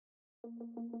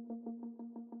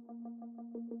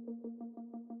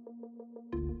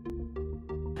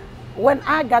When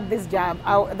I got this job,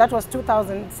 that was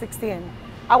 2016,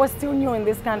 I was still new in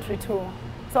this country too.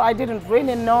 So I didn't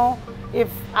really know if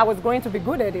I was going to be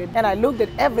good at it. And I looked at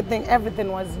everything,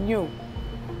 everything was new.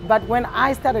 But when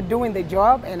I started doing the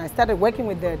job and I started working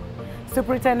with the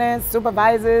superintendents,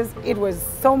 supervisors, it was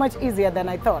so much easier than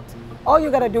I thought. All you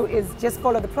gotta do is just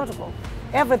follow the protocol.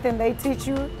 Everything they teach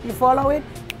you, you follow it,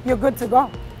 you're good to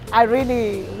go. I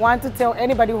really want to tell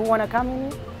anybody who wanna come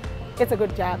in, it's a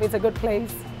good job, it's a good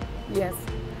place, yes.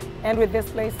 And with this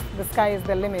place, the sky is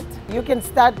the limit. You can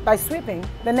start by sweeping.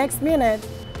 The next minute,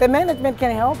 the management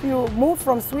can help you move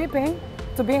from sweeping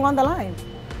to being on the line.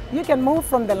 You can move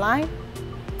from the line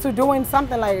to doing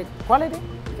something like quality.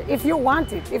 If you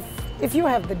want it, if you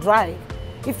have the drive,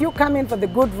 if you come in for the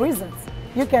good reasons,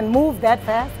 you can move that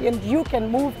fast and you can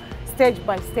move stage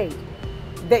by stage.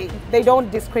 They don't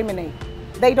discriminate.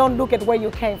 They don't look at where you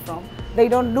came from. They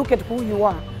don't look at who you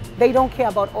are. They don't care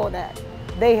about all that.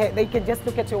 They can just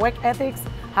look at your work ethics,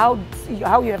 how you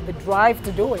have the drive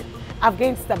to do it. I've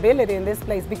gained stability in this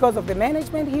place because of the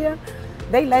management here.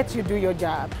 They let you do your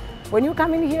job. When you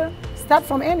come in here, start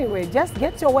from anywhere. Just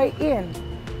get your way in.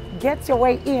 Get your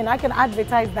way in. I can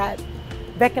advertise that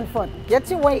back and forth. Get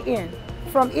your way in.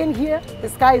 From in here, the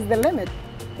sky is the limit.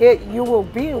 You will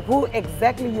be who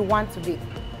exactly you want to be.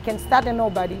 You can start a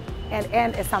nobody and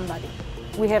end as somebody.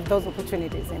 We have those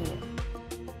opportunities in here.